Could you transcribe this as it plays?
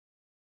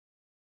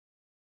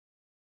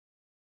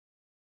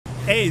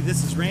Hey,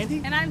 this is Randy.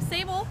 And I'm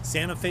Sable.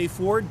 Santa Fe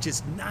Ford,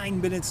 just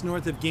 9 minutes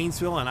north of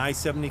Gainesville on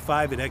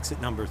I-75 at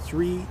exit number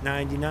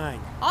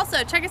 399.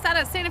 Also, check us out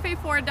at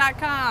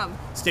santafeford.com.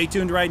 Stay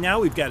tuned right now.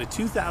 We've got a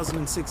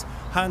 2006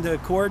 Honda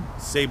Accord.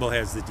 Sable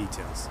has the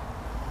details.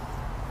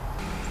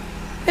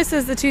 This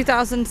is the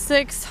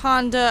 2006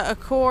 Honda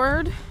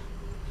Accord.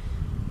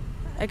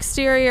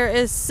 Exterior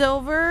is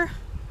silver.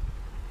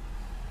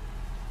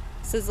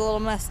 This is a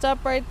little messed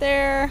up right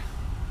there.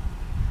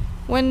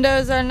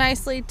 Windows are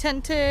nicely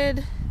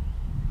tinted.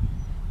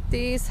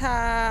 These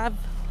have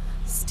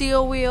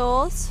steel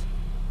wheels.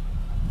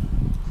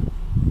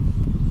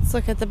 Let's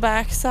look at the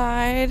back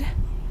side.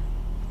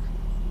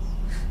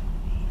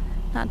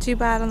 Not too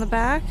bad on the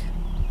back.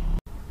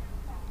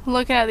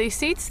 Looking at these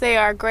seats, they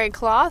are gray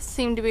cloth,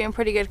 seem to be in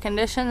pretty good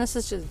condition. This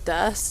is just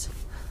dust.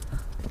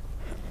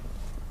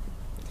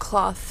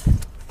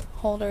 Cloth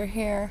holder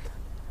here.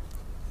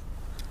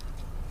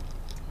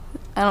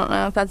 I don't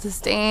know if that's a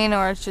stain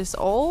or it's just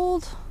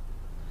old.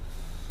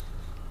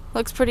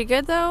 Looks pretty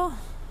good though.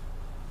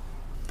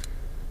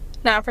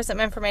 Now for some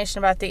information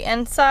about the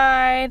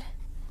inside.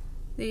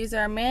 These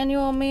are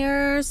manual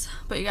mirrors,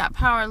 but you got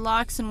power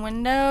locks and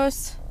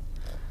windows.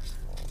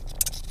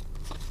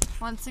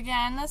 Once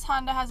again, this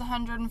Honda has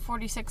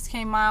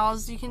 146k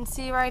miles. You can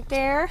see right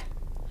there.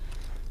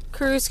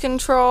 Cruise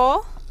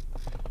control,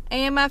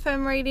 AM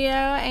FM radio,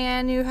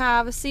 and you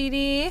have a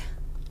CD.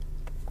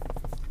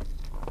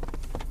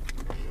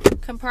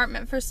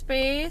 Compartment for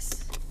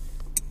space.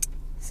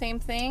 Same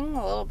thing,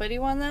 a little bitty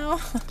one though.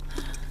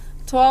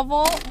 12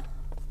 volt.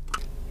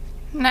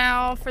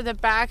 Now for the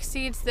back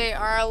seats, they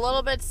are a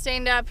little bit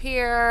stained up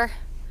here.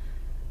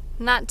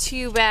 Not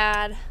too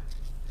bad.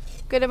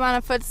 Good amount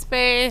of foot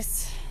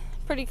space.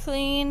 Pretty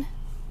clean.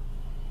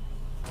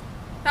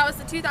 That was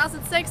the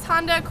 2006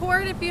 Honda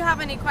Accord. If you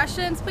have any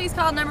questions, please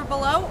call the number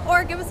below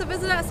or give us a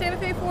visit at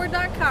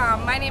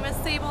santafeford.com. My name is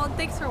Sable and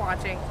thanks for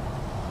watching.